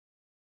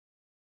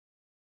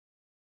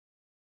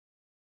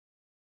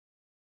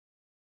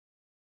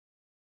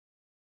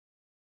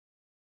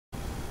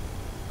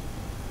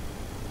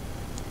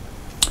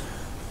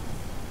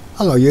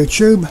Hello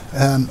YouTube,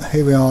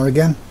 here we are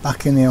again,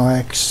 back in the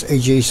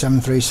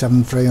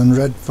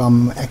EG737-300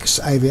 from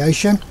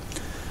X-Aviation.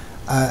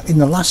 In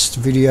the last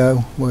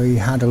video we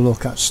had a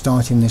look at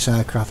starting this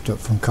aircraft up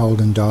from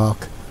cold and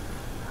dark,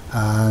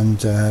 and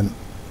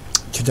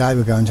today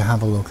we're going to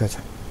have a look at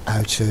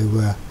how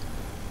to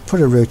put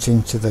a route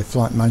into the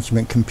flight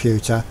management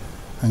computer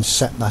and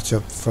set that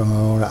up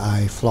for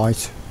a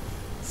flight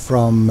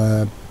from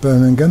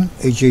Birmingham,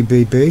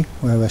 EGBB,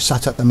 where we're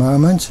sat at the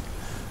moment,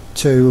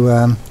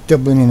 to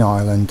Dublin in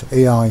Ireland,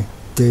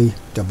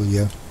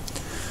 EIDW.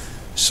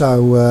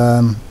 So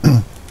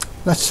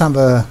let's have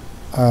a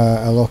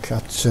look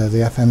at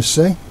the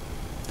FMC.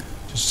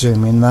 Just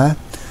zoom in there.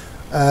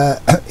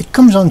 It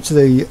comes onto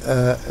the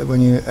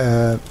when you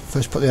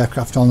first put the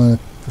aircraft on the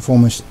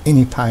performance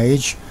INI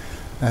page,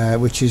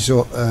 which is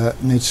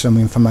needs some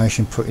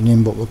information putting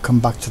in, but we'll come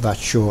back to that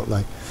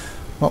shortly.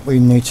 What we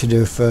need to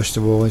do first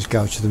of all is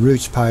go to the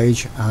routes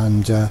page,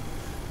 and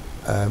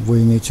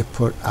we need to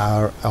put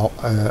our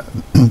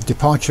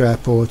departure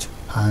airport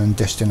and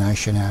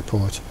destination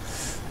airport.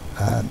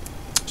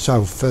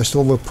 So first of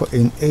all we'll put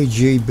in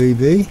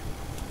EGBB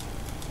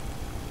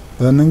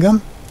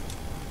Birmingham,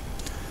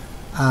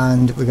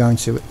 and we're going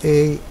to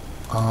EIDW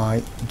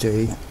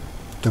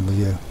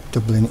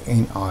Dublin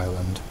in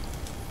Ireland.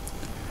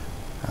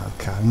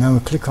 Okay, now we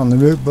click on the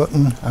route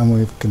button and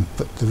we can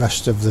put the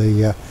rest of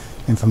the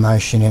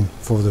information in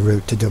for the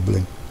route to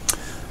Dublin.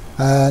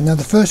 Now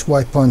the first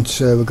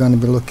waypoint we're going to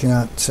be looking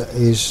at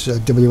is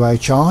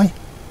WHI,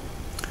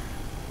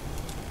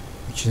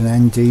 which is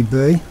an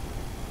NDB,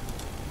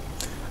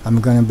 and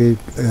we're going to be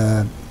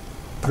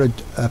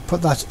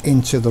put that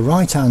into the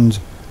right hand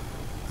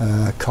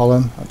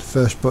column at the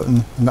first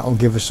button, and that will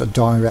give us a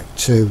direct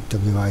to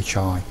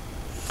WHI.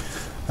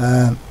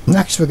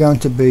 Next we're going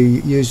to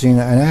be using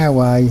an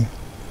airway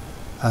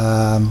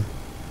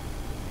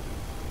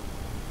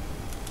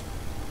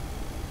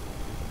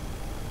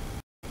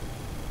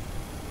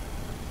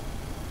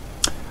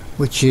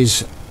which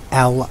is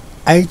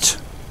L8,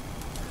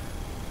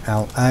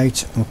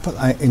 and we'll put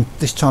that in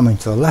this time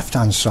into the left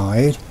hand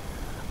side,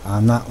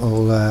 and that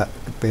will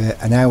be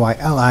an airway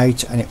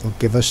L8, and it will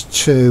give us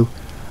 2,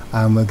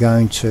 and we're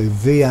going to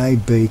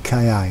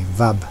VABKA,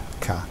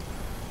 VABKA,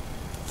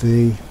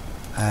 VABKA,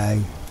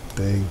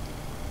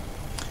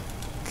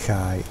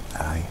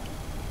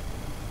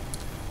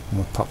 and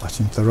we'll pop that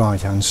into the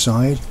right hand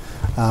side.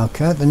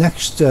 Okay, the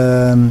next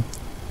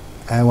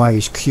airway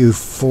is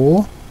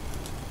Q4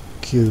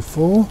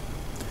 into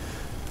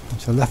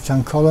the left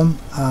hand column,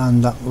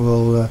 and that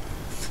will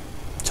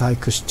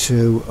take us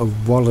to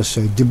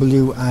Wallasey,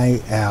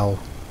 WAL,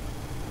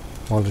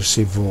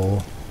 Wallasey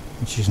Vore,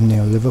 which is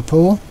near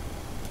Liverpool.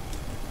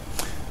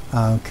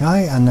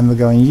 Okay, and then we're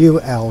going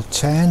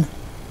UL10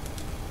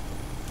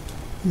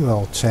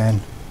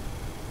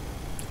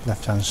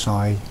 left hand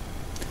side,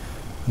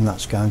 and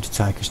that's going to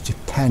take us to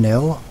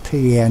Penil,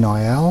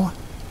 PENIL,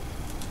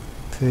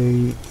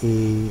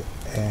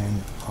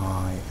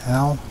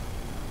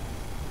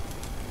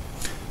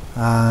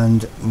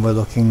 and we're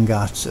looking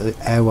at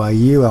airway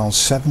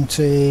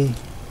UL70,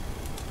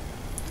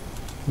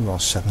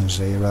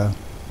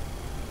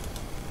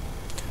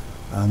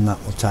 and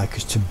that will take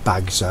us to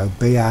Bagso,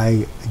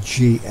 BAGSO,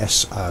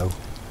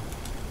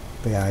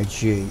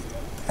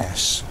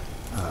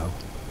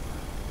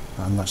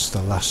 and that's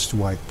the last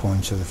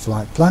waypoint of the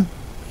flight plan.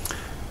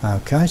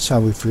 Okay,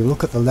 so if we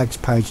look at the legs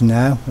page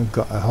now, we've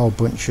got a whole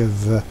bunch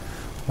of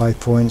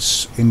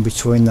waypoints in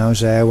between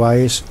those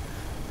airways,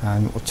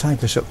 and it will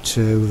take us up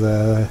to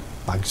the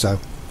Bagso.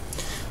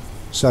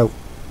 So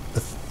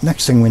the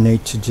next thing we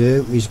need to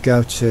do is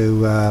go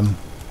to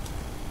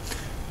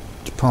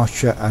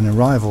departure and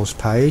arrivals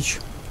page,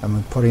 and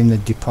we'll put in the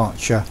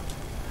departure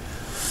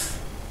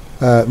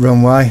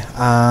runway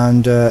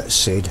and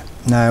SID.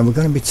 Now we're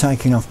going to be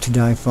taking off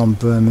today from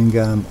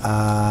Birmingham.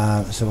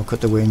 Let's have a look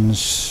at the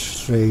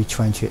winds,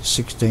 320 at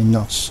 16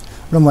 knots,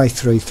 runway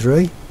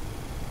 33.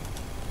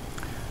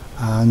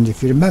 And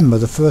if you remember,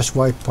 the first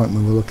waypoint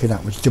we were looking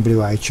at was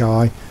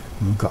WHI,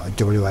 and we've got a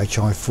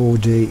WHI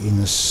 4D in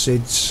the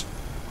SIDS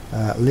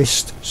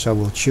list, so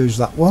we'll choose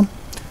that one.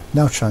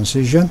 No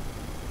transition,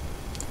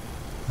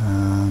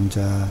 and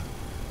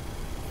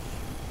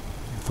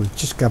if we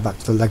just go back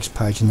to the legs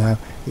page now,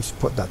 it's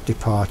put that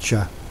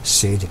departure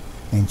SID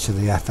into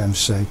the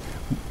FMC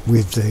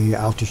with the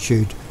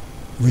altitude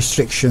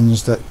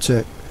restrictions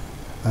that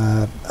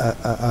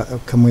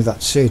come with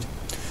that SID.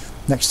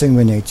 Next thing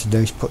we need to do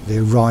is put the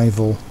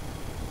arrival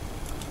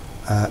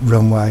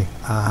runway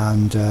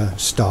and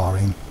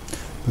starring.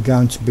 We're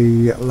going to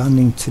be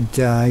landing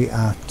today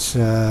at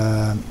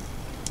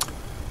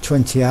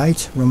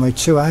 28, runway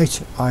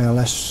 28,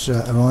 ILS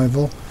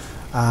arrival,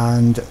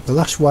 and the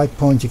last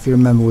waypoint, if you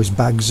remember, was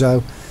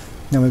Bagso.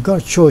 Now we've got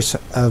a choice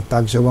of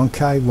Bagso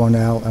 1K,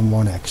 1L and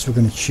 1X. We're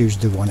going to choose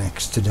the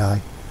 1X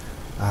today,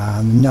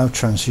 and no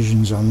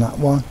transitions on that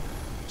one.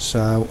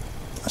 So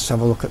let's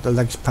have a look at the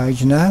legs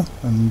page now,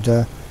 and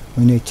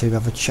we need to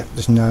have a check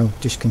there's no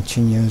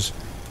discontinues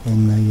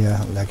in the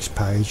legs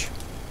page.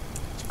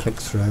 Let's click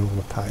through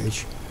the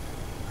page,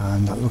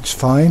 and that looks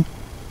fine.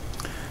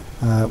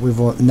 We've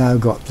now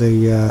got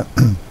the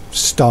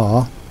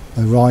star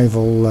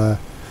arrival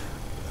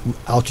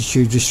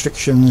altitude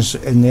restrictions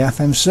in the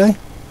FMC.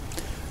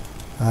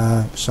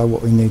 So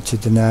what we need to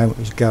do now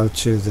is go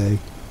to the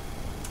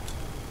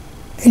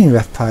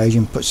INREF page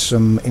and put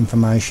some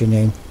information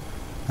in,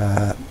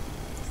 the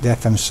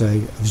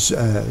FMC,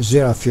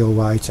 zero fuel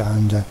weight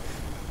and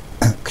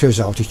cruise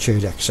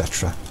altitude,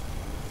 etc.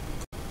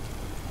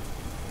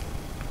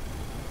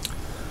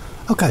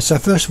 Okay, so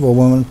first of all we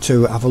want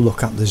to have a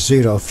look at the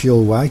zero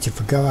fuel weight. If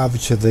we go over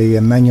to the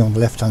menu on the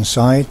left hand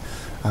side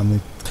and we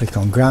click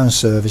on ground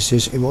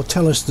services, it will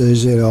tell us the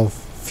zero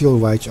fuel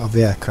weight of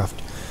the aircraft,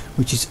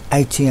 which is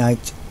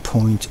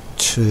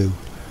 88.2.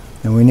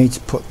 Now we need to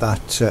put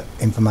that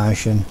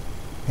information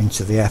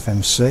into the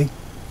FMC,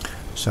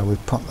 so we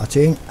pop that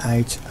in,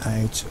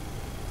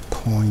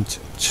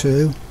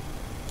 88.2,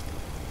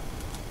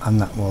 and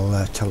that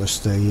will tell us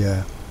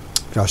the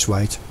gross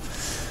weight.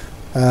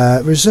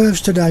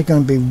 Reserves today are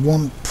going to be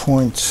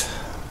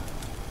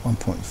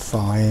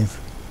 1.5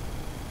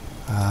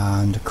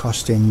 and a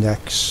cost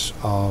index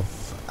of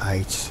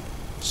 80.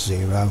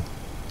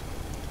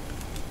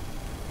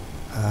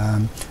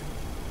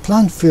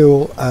 Planned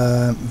fuel,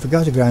 if we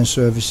go to ground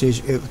services,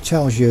 it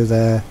tells you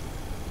there,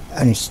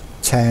 and it's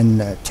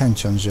 10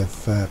 tons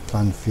of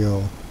planned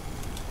fuel,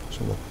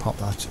 so we'll pop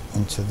that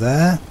into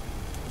there.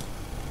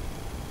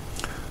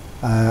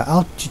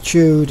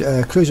 Altitude,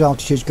 cruise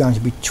altitude is going to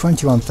be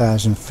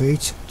 21,000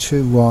 feet,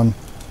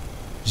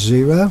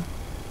 210,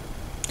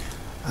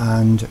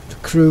 and the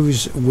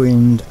cruise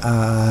wind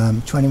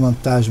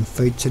 21,000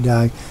 feet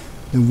today.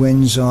 The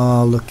winds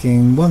are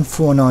looking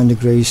 149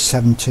 degrees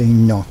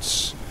 17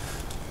 knots,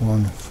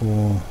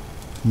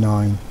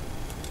 149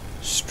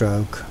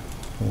 stroke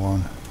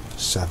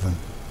 17.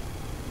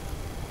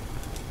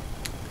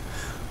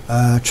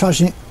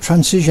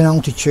 Transition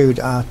altitude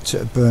at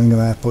Birmingham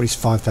Airport is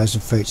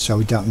 5,000 feet, so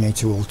we don't need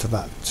to alter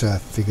that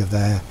figure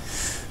there.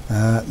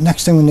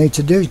 Next thing we need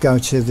to do is go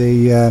to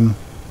the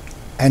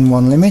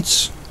N1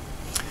 limits.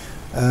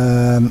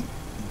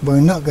 We're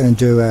not going to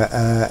do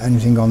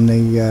anything on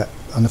the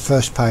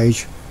first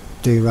page,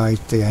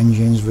 derate the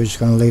engines. We're just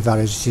going to leave that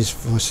as it is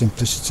for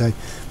simplicity.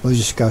 We'll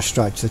just go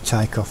straight to the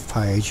takeoff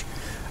page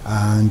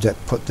and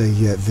put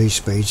the V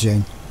speeds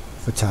in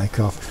for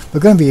takeoff. We're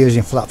going to be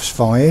using flaps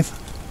 5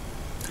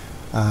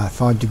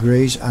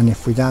 degrees, and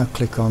if we now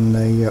click on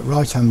the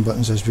right hand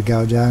buttons as we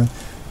go down,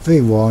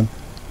 V1,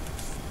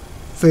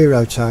 V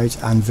rotate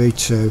and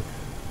V2,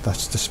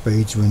 that's the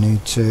speeds we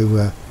need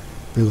to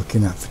be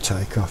looking at for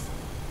takeoff.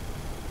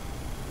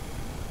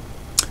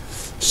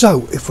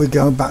 So if we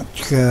go back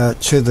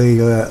to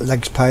the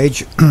legs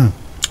page,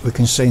 we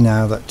can see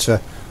now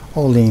that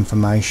all the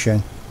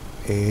information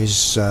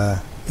is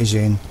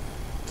in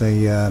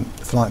the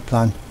flight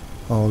plan,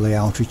 all the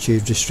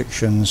altitude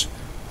restrictions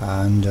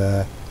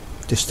and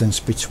distance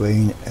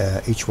between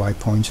each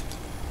waypoint,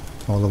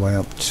 all the way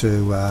up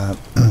to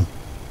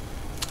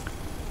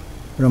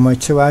runway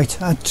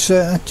 28 at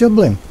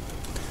Dublin,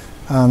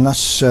 and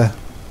that's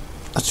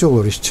all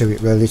there is to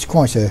it really. It's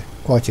quite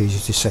easy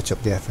to set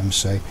up the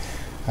FMC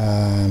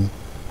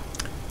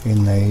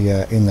in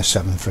the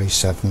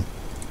 737.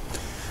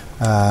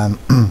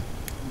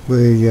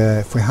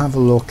 If we have a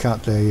look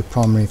at the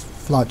primary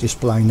flight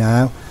display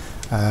now,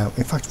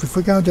 in fact if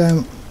we go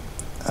down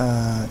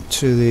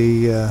to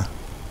the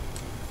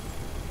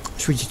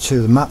switch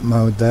to the map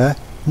mode there,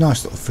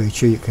 nice little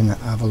feature. You can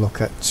have a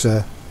look at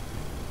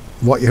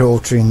what you're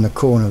altering in the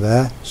corner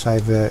there, say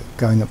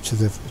going up to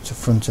the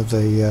front of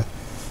the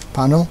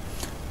panel.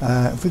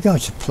 If we go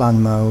to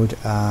plan mode,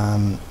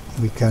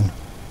 we can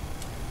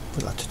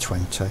put that to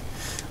 20.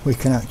 We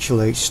can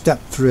actually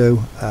step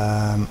through,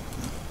 go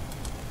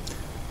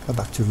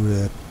back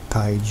to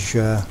page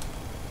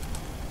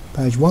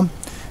 1.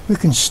 We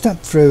can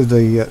step through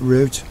the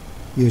route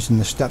using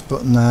the step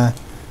button there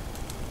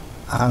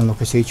and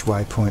look at each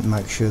waypoint,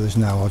 make sure there's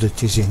no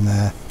oddities in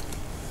there,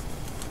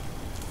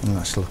 and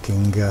that's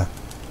looking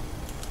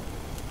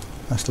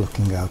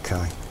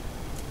okay.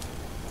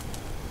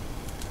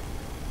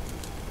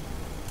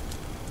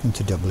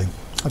 Into Dublin.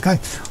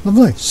 Okay,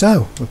 lovely.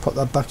 So we'll put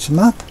that back to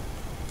map,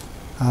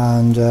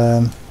 and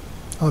I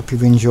hope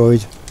you've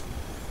enjoyed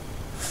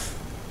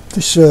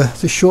this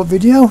short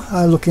video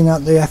looking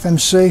at the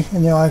FMC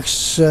in the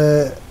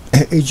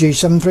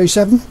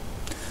EG737.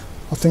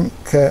 I think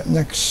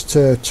next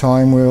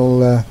time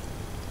we'll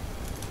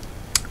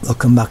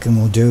come back and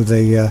we'll do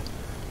the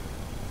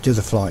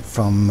flight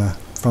from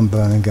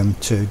Birmingham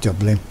to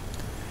Dublin.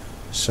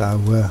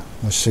 So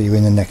we'll see you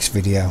in the next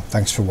video.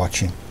 Thanks for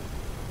watching.